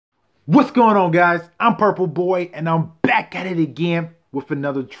What's going on, guys? I'm Purple Boy, and I'm back at it again with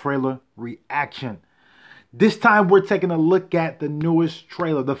another trailer reaction. This time, we're taking a look at the newest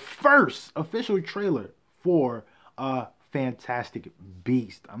trailer, the first official trailer for Fantastic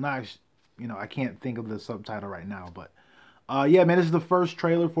Beast. I'm not, I can't think of the subtitle right now, but yeah, man, this is the first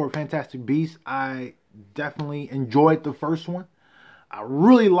trailer for Fantastic Beast. I definitely enjoyed the first one. I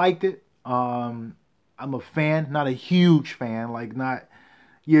really liked it. I'm a fan, not a huge fan, like not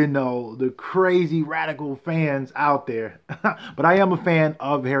the crazy radical fans out there. But I am a fan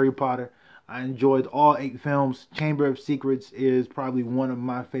of Harry Potter. I enjoyed all 8 films. Chamber of Secrets is probably one of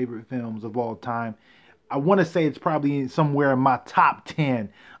my favorite films of all time. I want to say it's probably somewhere in my top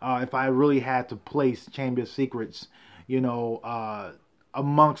 10 if I really had to place Chamber of Secrets,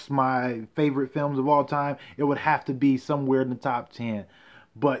 amongst my favorite films of all time. It would have to be somewhere in the top 10.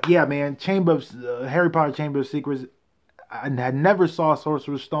 But yeah, man, Harry Potter Chamber of Secrets, I had never saw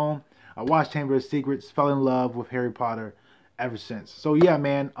Sorcerer's Stone. I watched Chamber of Secrets, fell in love with Harry Potter ever since. So yeah,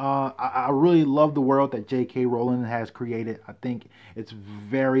 man, I really love the world that J.K. Rowling has created. I think it's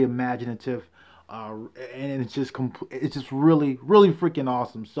very imaginative, and it's just really freaking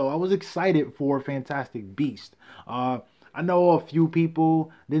awesome. So I was excited for Fantastic Beast. I know a few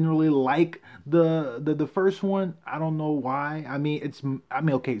people didn't really like the first one. I don't know why.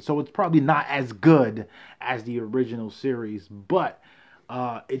 Okay, so it's probably not as good as the original series, but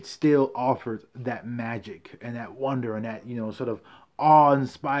it still offered that magic and that wonder and that sort of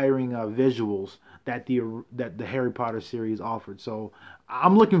awe-inspiring visuals that the Harry Potter series offered. So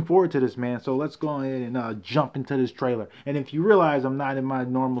I'm looking forward to this, man. So let's go ahead and jump into this trailer. And if you realize I'm not in my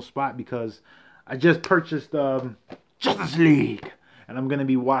normal spot because I just purchased Justice League, and I'm gonna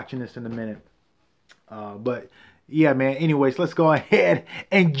be watching this in a minute. But yeah, man. Anyways, let's go ahead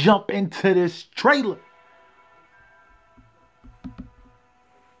and jump into this trailer.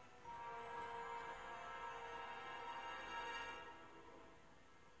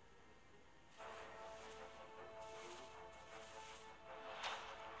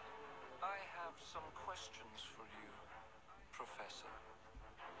 I have some questions for you, Professor.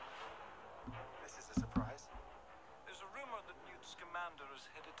 This is a surprise. There's a rumor that Newt Scamander is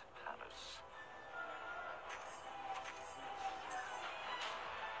headed to Paris.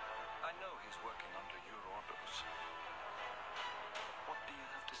 I know he's working under your orders. What do you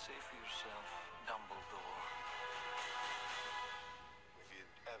have to say for yourself, Dumbledore? If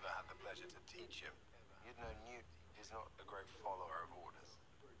you'd ever had the pleasure to teach him, you'd know Newt is not a great follower of orders.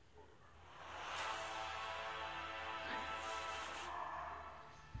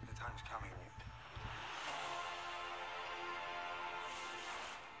 The time's coming, Newt,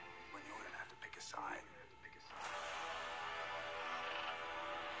 when you're gonna have to pick a side. Are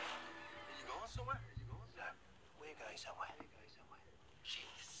you going somewhere? No, we're going somewhere. Jeez.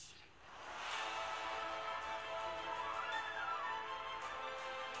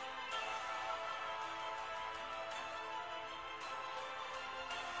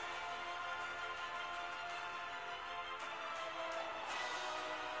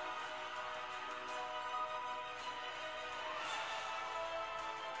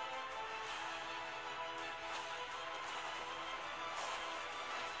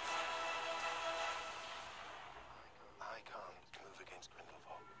 I can't move against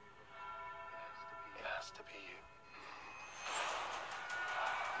Grindelwald. It has to be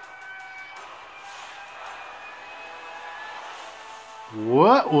you.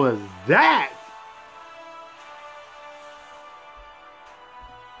 What was that?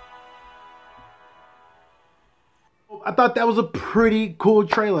 I thought that was a pretty cool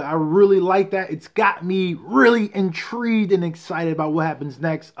trailer. I really like that. It's got me really intrigued and excited about what happens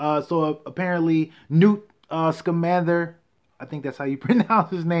next. Apparently Newt Scamander, I think that's how you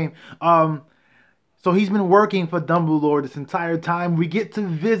pronounce his name. So he's been working for Dumbledore this entire time. We get to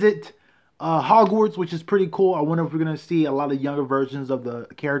visit Hogwarts, which is pretty cool. I wonder if we're going to see a lot of younger versions of the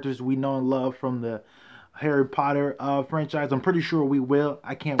characters we know and love from the Harry Potter franchise. I'm pretty sure we will.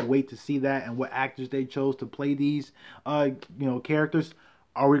 I can't wait to see that and what actors they chose to play these, characters.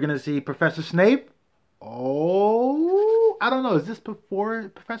 Are we going to see Professor Snape? Oh, I don't know. Is this before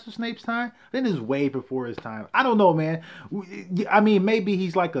Professor Snape's time? I think this is way before his time. I don't know, man. Maybe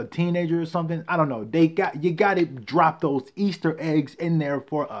he's like a teenager or something. I don't know. You got to drop those Easter eggs in there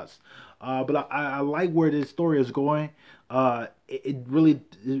for us. But I like where this story is going. It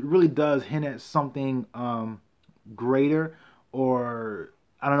really does hint at something greater, or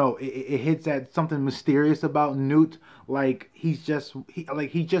I don't know. It hits at something mysterious about Newt. Like he just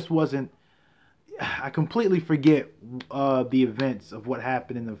wasn't. I completely forget the events of what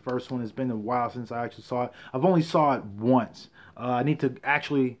happened in the first one. It's been a while since I actually saw it. I've only saw it once. I need to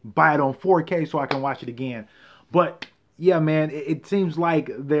actually buy it on 4K so I can watch it again. But yeah, man, it seems like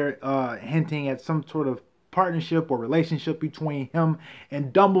they're hinting at some sort of partnership or relationship between him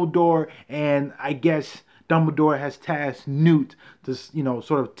and Dumbledore, and I guess Dumbledore has tasked Newt to,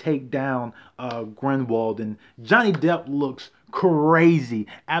 sort of take down Grindelwald, and Johnny Depp looks crazy,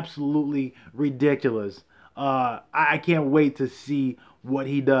 absolutely ridiculous. I can't wait to see what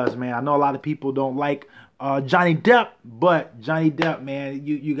he does, man. I know a lot of people don't like Johnny Depp, but Johnny Depp, man,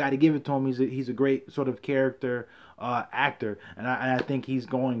 you got to give it to him. He's a great sort of character actor, and I think he's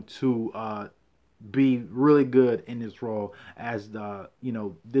going to be really good in this role as the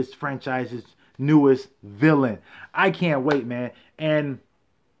this franchise's newest villain. I can't wait, man. And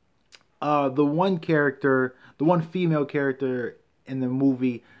the one female character in the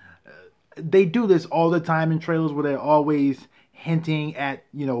movie, they do this all the time in trailers where they're always hinting at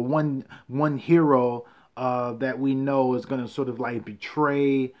one hero that we know is going to sort of like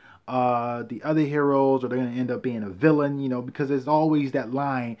betray the other heroes, or they're going to end up being a villain, because there's always that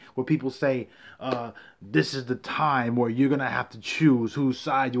line where people say, this is the time where you're going to have to choose whose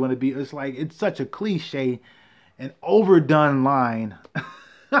side you want to be. It's like, it's such a cliche and overdone line.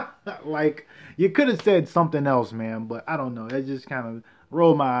 Like, you could have said something else, man, but I don't know. I just kind of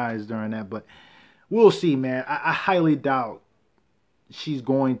rolled my eyes during that, but we'll see, man. I highly doubt she's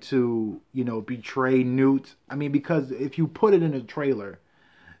going to, betray Newt. I mean, because if you put it in a trailer,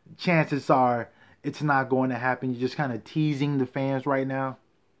 chances are it's not going to happen. You're just kind of teasing the fans right now,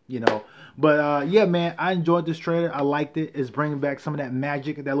 But yeah, man, I enjoyed this trailer. I liked it. It's bringing back some of that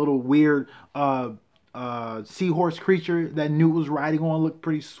magic, that little weird seahorse creature that Newt was riding on looked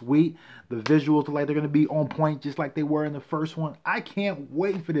pretty sweet. The visuals look like they're going to be on point just like they were in the first one. I can't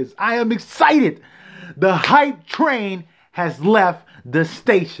wait for this. I am excited. The hype train has left the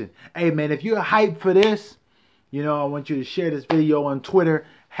station. Hey, man, if you're hyped for this, I want you to share this video on Twitter.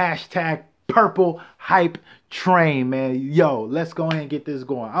 Hashtag Purple Hype Train, man. Yo, let's go ahead and get this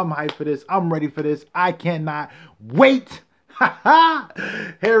going. I'm hyped for this. I'm ready for this. I cannot wait.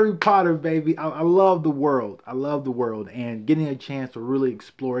 Harry Potter, baby. I love the world. I love the world, and getting a chance to really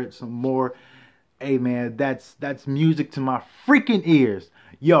explore it some more. Hey, man, that's music to my freaking ears.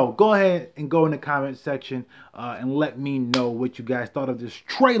 Yo, go ahead and go in the comment section and let me know what you guys thought of this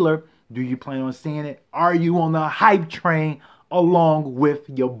trailer. Do you plan on seeing it? Are you on the hype train along with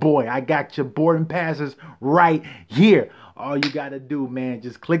your boy? I got your boarding passes right here. All you got to do, man,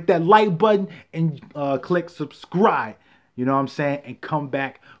 just click that like button and click subscribe. You know what I'm saying? And come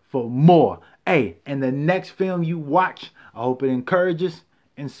back for more. Hey, and the next film you watch, I hope it encourages,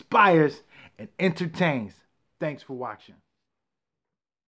 inspires, and entertains. Thanks for watching.